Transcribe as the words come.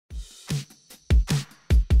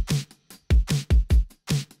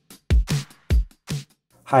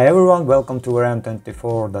Hi everyone, welcome to our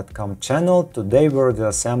M24.com channel. Today we're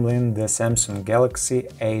disassembling the Samsung Galaxy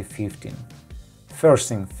A15. First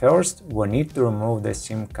thing first, we need to remove the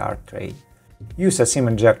SIM card tray. Use a SIM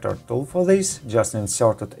ejector tool for this, just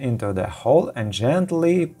insert it into the hole and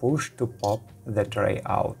gently push to pop the tray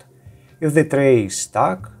out. If the tray is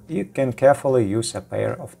stuck, you can carefully use a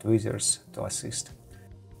pair of tweezers to assist.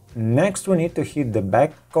 Next, we need to heat the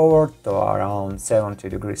back cover to around 70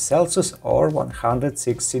 degrees Celsius or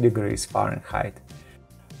 160 degrees Fahrenheit.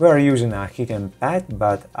 We are using a heating pad,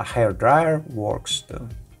 but a hair dryer works too.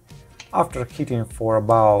 After heating for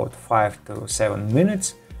about 5 to 7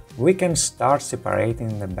 minutes, we can start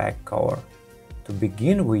separating the back cover. To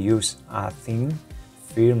begin, we use a thin,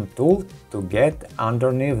 firm tool to get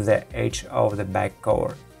underneath the edge of the back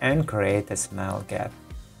cover and create a small gap.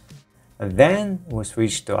 Then we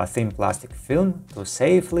switch to a thin plastic film to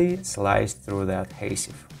safely slice through the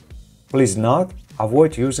adhesive. Please note,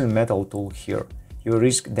 avoid using metal tool here, you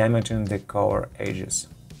risk damaging the cover edges.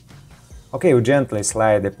 Okay, we gently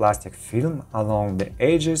slide the plastic film along the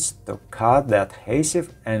edges to cut the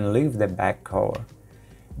adhesive and leave the back cover.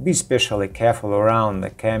 Be especially careful around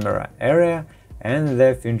the camera area and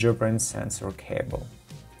the fingerprint sensor cable.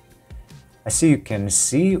 As you can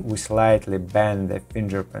see, we slightly bent the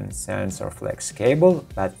fingerprint sensor flex cable,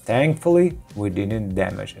 but thankfully we didn't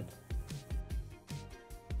damage it.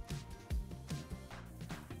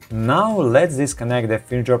 Now let's disconnect the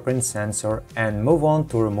fingerprint sensor and move on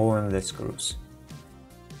to removing the screws.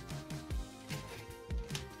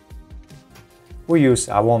 We use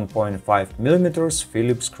a 1.5 mm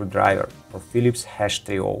Phillips screwdriver or Phillips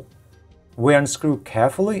 #30. We unscrew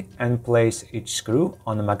carefully and place each screw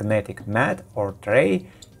on a magnetic mat or tray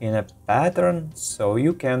in a pattern so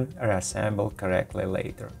you can reassemble correctly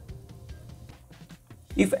later.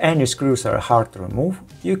 If any screws are hard to remove,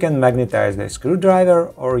 you can magnetize the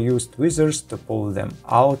screwdriver or use tweezers to pull them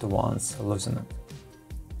out once loosened.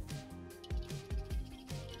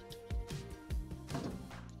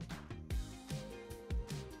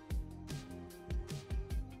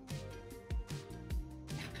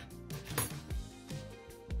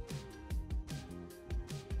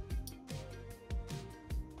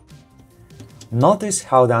 Notice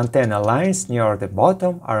how the antenna lines near the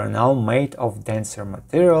bottom are now made of denser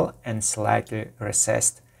material and slightly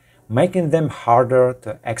recessed, making them harder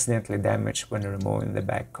to accidentally damage when removing the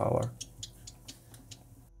back cover.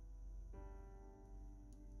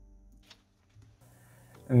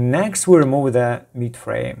 Next, we remove the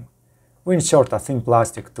mid-frame. We insert a thin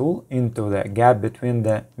plastic tool into the gap between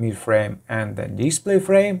the mid-frame and the display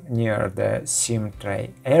frame near the SIM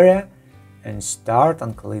tray area and start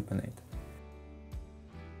unclipping it.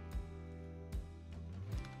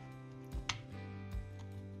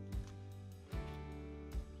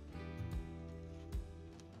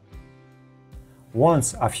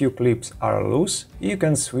 Once a few clips are loose, you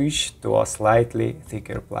can switch to a slightly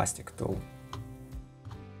thicker plastic tool.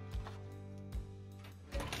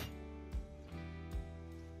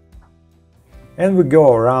 And we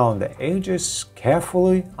go around the edges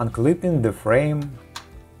carefully, unclipping the frame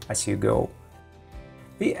as you go.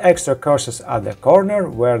 Be extra cautious at the corner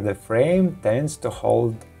where the frame tends to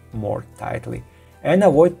hold more tightly, and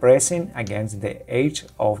avoid pressing against the edge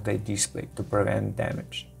of the display to prevent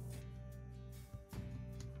damage.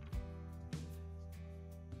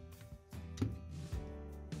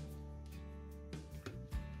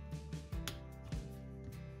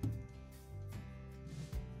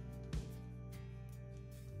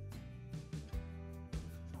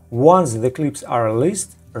 Once the clips are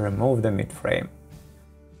released, remove the mid-frame.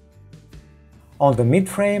 On the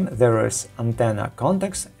mid-frame there is antenna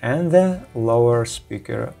contacts and the lower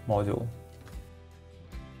speaker module.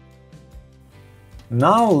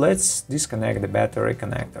 Now let's disconnect the battery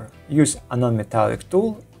connector. Use a non-metallic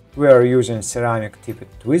tool. We are using ceramic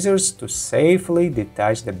tipped tweezers to safely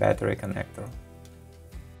detach the battery connector.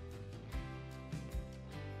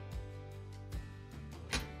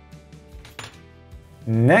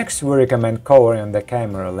 Next, we recommend covering the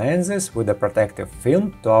camera lenses with a protective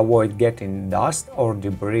film to avoid getting dust or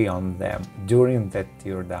debris on them during the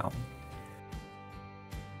teardown.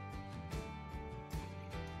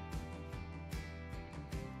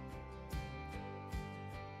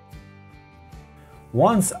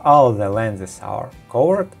 Once all the lenses are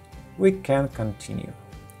covered, we can continue.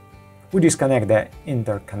 We disconnect the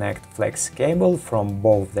interconnect flex cable from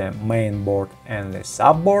both the main board and the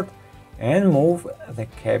subboard and move the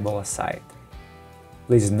cable aside.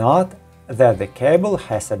 Please note that the cable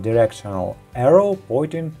has a directional arrow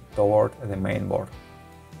pointing toward the main board.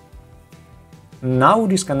 Now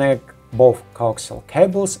disconnect both coaxial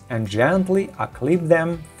cables and gently unclip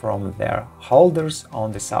them from their holders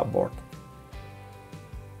on the subboard.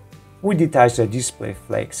 We detach the display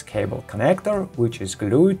flex cable connector, which is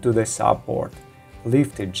glued to the subboard.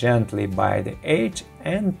 Lift it gently by the edge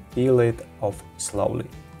and peel it off slowly.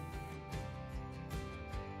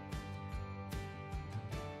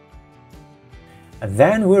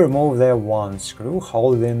 Then we remove the one screw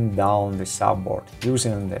holding down the subboard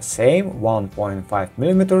using the same 1.5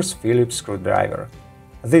 mm Phillips screwdriver.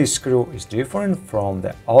 This screw is different from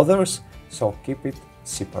the others, so keep it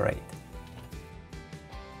separate.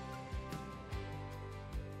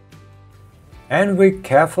 And we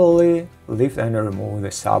carefully lift and remove the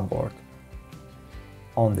subboard.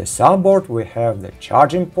 On the subboard we have the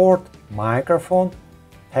charging port, microphone,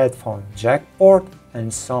 headphone jack port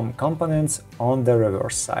and some components on the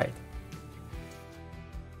reverse side.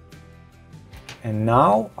 And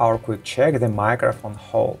now our quick check the microphone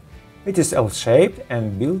hole. It is L-shaped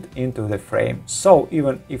and built into the frame, so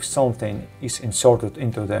even if something is inserted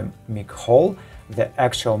into the mic hole, the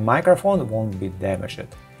actual microphone won't be damaged.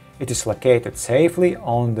 It is located safely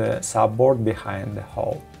on the subboard behind the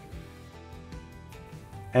hole.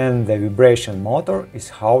 And the vibration motor is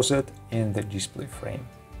housed in the display frame.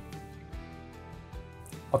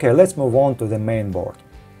 Okay, let's move on to the main board.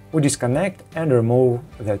 We disconnect and remove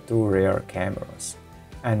the two rear cameras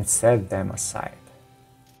and set them aside.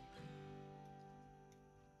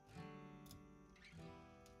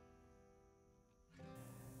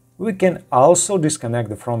 We can also disconnect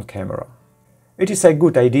the front camera. It is a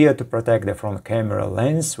good idea to protect the front camera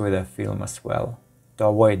lens with a film as well, to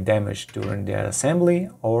avoid damage during the assembly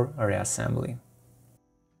or reassembly.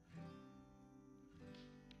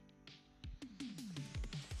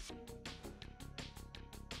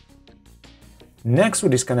 Next, we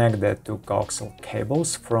disconnect the two coaxial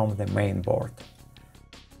cables from the main board.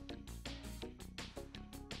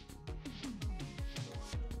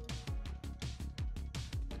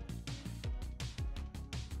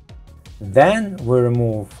 Then we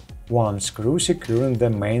remove one screw securing the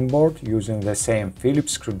main board using the same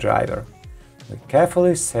Phillips screwdriver. We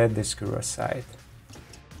carefully set the screw aside.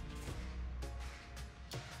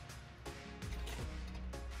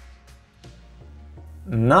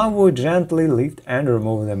 Now we gently lift and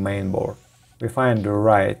remove the main board. We find the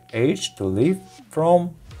right edge to lift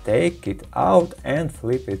from, take it out and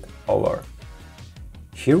flip it over.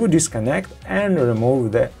 Here we disconnect and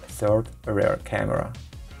remove the third rear camera.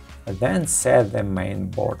 Then set the main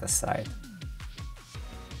board aside.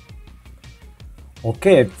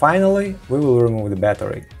 Okay, finally we will remove the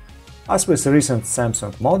battery. As with recent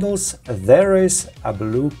Samsung models, there is a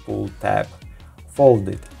blue pull tab. Fold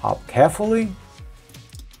it up carefully.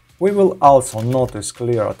 We will also notice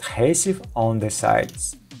clear adhesive on the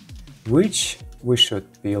sides, which we should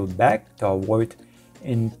peel back to avoid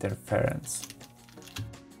interference.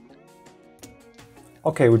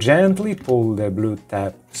 Okay, we gently pull the blue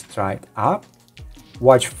tab straight up,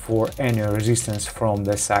 watch for any resistance from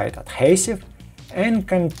the side adhesive and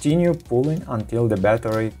continue pulling until the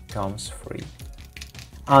battery comes free.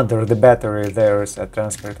 Under the battery there is a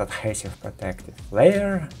transparent adhesive protective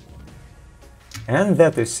layer. And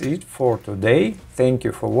that is it for today. Thank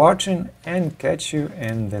you for watching and catch you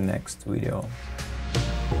in the next video.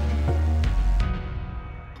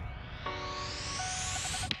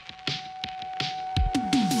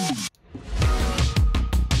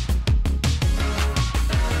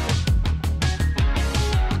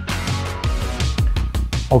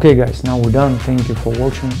 Okay guys, now we're done. Thank you for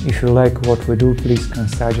watching. If you like what we do, please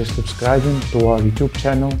consider subscribing to our YouTube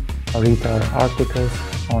channel, read our articles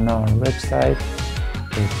on our website.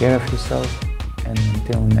 Take care of yourself and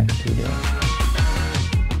until next video.